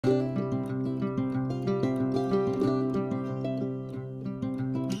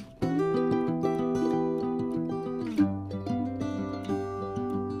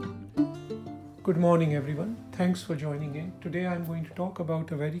Good morning everyone. Thanks for joining in. Today I'm going to talk about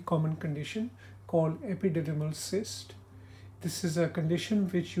a very common condition called epididymal cyst. This is a condition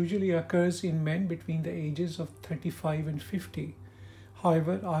which usually occurs in men between the ages of 35 and 50.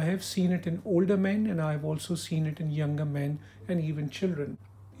 However, I have seen it in older men and I have also seen it in younger men and even children.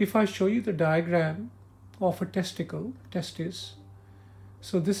 If I show you the diagram of a testicle, testis,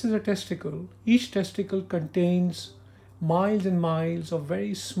 so this is a testicle. Each testicle contains miles and miles of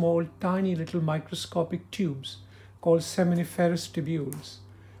very small, tiny little microscopic tubes called seminiferous tubules.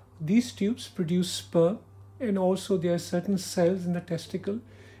 These tubes produce sperm, and also there are certain cells in the testicle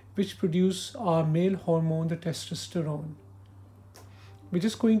which produce our male hormone, the testosterone. We're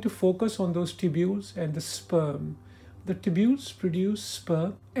just going to focus on those tubules and the sperm. The tubules produce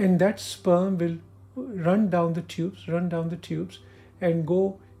sperm, and that sperm will run down the tubes and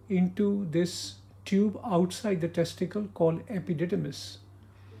go into this tube outside the testicle called epididymis.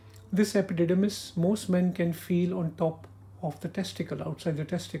 This epididymis most men can feel on top of the testicle, outside the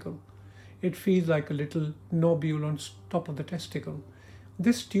testicle. It feels like a little nobule on top of the testicle.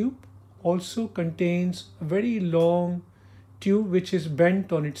 This tube also contains a very long tube which is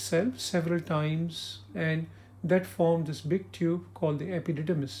bent on itself several times, and that forms this big tube called the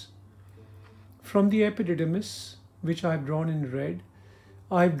epididymis. From the epididymis, which I've drawn in red,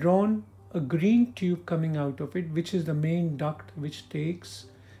 I've drawn a green tube coming out of it, which is the main duct which takes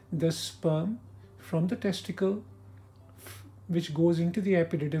the sperm from the testicle, which goes into the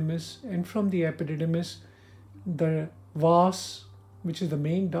epididymis, and from the epididymis, the vas, which is the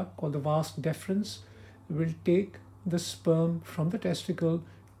main duct called the vas deferens, will take the sperm from the testicle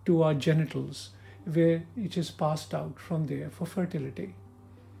to our genitals, where it is passed out from there for fertility.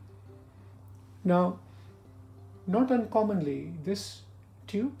 Now, not uncommonly, this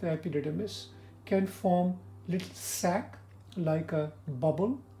tube, the epididymis, can form little sac like a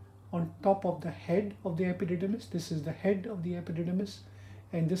bubble on top of the head of the epididymis. This is the head of the epididymis,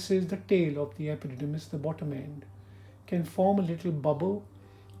 and this is the tail of the epididymis, the bottom end. Can form a little bubble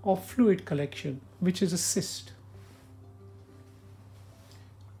of fluid collection, which is a cyst.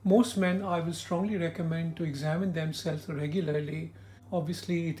 Most men, I will strongly recommend to examine themselves regularly.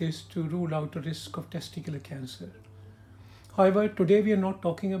 Obviously, it is to rule out a risk of testicular cancer. However, today we are not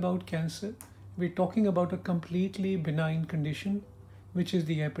talking about cancer. We're talking about a completely benign condition, which is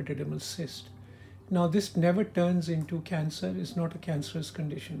the epididymal cyst. Now, this never turns into cancer. It's not a cancerous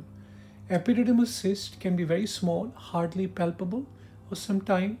condition. Epididymal cyst can be very small, hardly palpable, or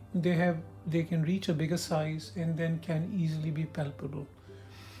sometimes they can reach a bigger size and then can easily be palpable.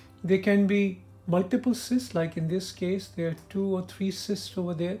 They can be multiple cysts, like in this case, there are 2 or 3 cysts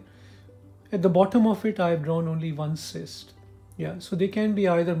over there. At the bottom of it, I have drawn only one cyst. Yeah, so they can be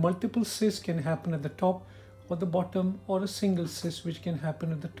either multiple cysts can happen at the top or the bottom, or a single cyst which can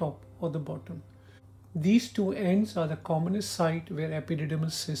happen at the top or the bottom. These two ends are the commonest site where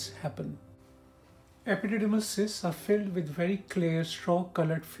epididymal cysts happen. Epididymal cysts are filled with very clear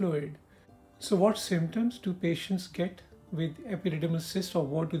straw-colored fluid. So what symptoms do patients get with epididymal cysts, or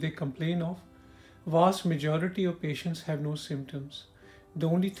what do they complain of? Vast majority of patients have no symptoms. The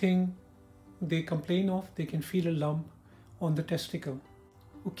only thing they complain of, they can feel a lump on the testicle.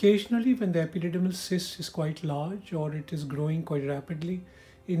 Occasionally, when the epididymal cyst is quite large or it is growing quite rapidly,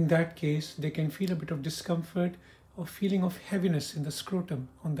 in that case, they can feel a bit of discomfort or feeling of heaviness in the scrotum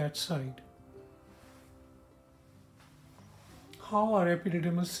on that side. How are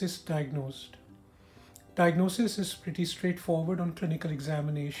epididymal cysts diagnosed? Diagnosis is pretty straightforward on clinical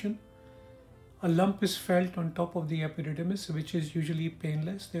examination. A lump is felt on top of the epididymis, which is usually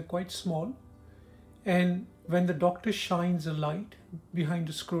painless. They're quite small. And when the doctor shines a light behind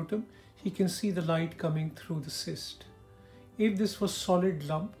the scrotum, he can see the light coming through the cyst. If this was solid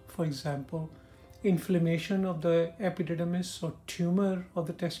lump, for example, inflammation of the epididymis or tumor of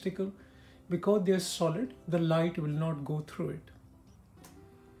the testicle, because they're solid, the light will not go through it.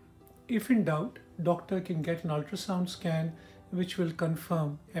 If in doubt, doctor can get an ultrasound scan which will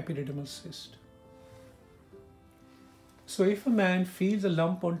confirm epididymal cyst. So if a man feels a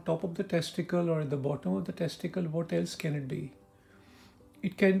lump on top of the testicle or at the bottom of the testicle, what else can it be?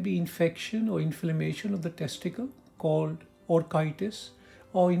 It can be infection or inflammation of the testicle called orchitis,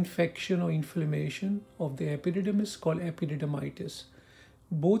 or infection or inflammation of the epididymis called epididymitis.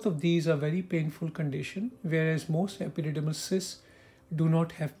 Both of these are very painful conditions, whereas most epididymal cysts do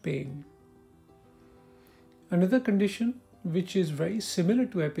not have pain. Another condition which is very similar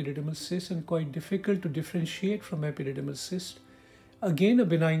to epididymal cyst and quite difficult to differentiate from epididymal cyst, again a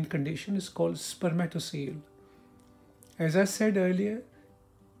benign condition, is called spermatocele. As I said earlier,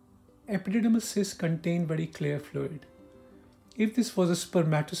 epididymal cysts contain very clear fluid. If this was a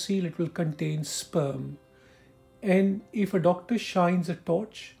spermatocele, it will contain sperm. And if a doctor shines a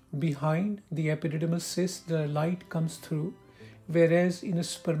torch behind the epididymal cyst, the light comes through. Whereas in a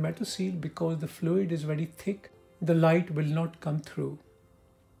spermatocele, because the fluid is very thick, the light will not come through.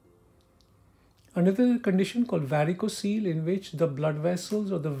 Another condition called varicocele, in which the blood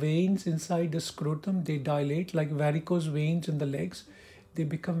vessels or the veins inside the scrotum, they dilate like varicose veins in the legs. They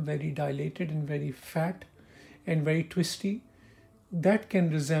become very dilated and very fat and very twisty. That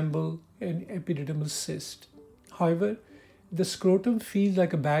can resemble an epididymal cyst. However, the scrotum feels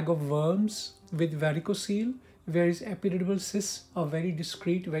like a bag of worms with varicocele, whereas epididymal cysts are very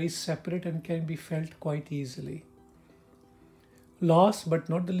discrete, very separate, and can be felt quite easily. Last but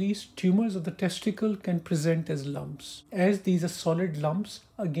not the least, tumors of the testicle can present as lumps. As these are solid lumps,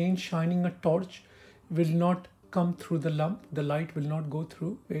 again shining a torch will not come through the lump, the light will not go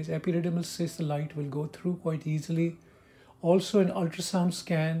through, whereas epididymal cyst, the light will go through quite easily. Also, an ultrasound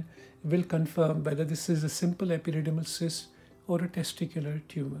scan will confirm whether this is a simple epididymal cyst or a testicular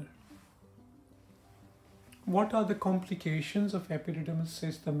tumor. What are the complications of epididymal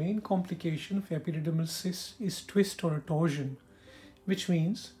cyst? The main complication of epididymal cyst is twist or a torsion, which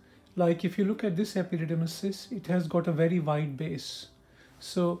means, like if you look at this epididymal cyst, it has got a very wide base.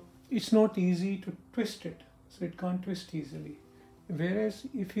 So it's not easy to twist it. So it can't twist easily. Whereas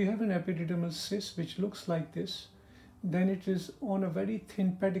if you have an epididymal cyst which looks like this, then it is on a very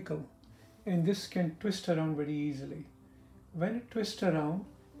thin pedicle, and this can twist around very easily. When it twists around,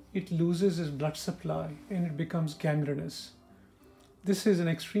 it loses its blood supply and it becomes gangrenous. This is an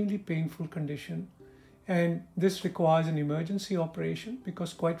extremely painful condition, and this requires an emergency operation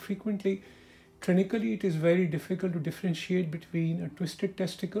because quite frequently, clinically, it is very difficult to differentiate between a twisted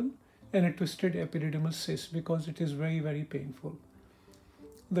testicle and a twisted epididymal cyst because it is very, very painful.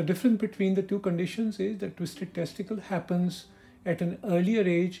 The difference between the two conditions is that twisted testicle happens at an earlier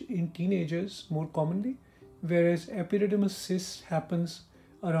age in teenagers more commonly, whereas epididymal cyst happens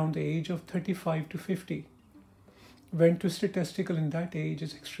around the age of 35 to 50, when twisted testicle in that age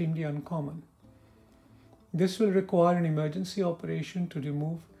is extremely uncommon. This will require an emergency operation to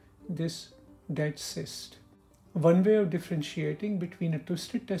remove this dead cyst. One way of differentiating between a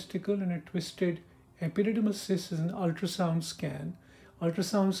twisted testicle and a twisted epididymal cyst is an ultrasound scan.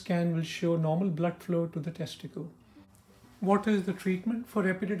 Ultrasound scan will show normal blood flow to the testicle. What is the treatment for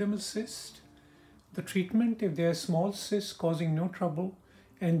epididymal cyst? The treatment, if they are small cysts causing no trouble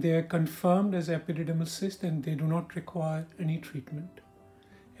and they are confirmed as epididymal cyst, then they do not require any treatment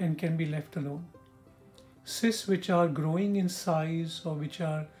and can be left alone. Cysts which are growing in size or which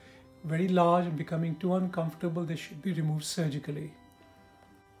are very large and becoming too uncomfortable, they should be removed surgically.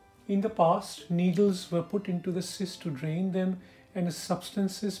 In the past, needles were put into the cysts to drain them and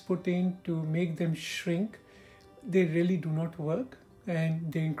substances put in to make them shrink. They really do not work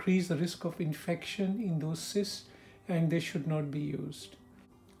and they increase the risk of infection in those cysts, and they should not be used.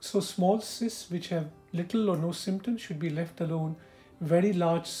 So small cysts which have little or no symptoms should be left alone. Very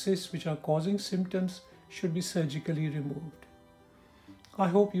large cysts which are causing symptoms should be surgically removed. I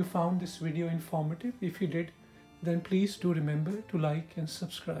hope you found this video informative. If you did, then please do remember to like and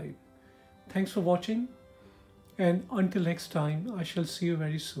subscribe. Thanks for watching, and until next time, I shall see you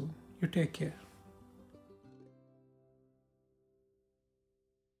very soon. You take care.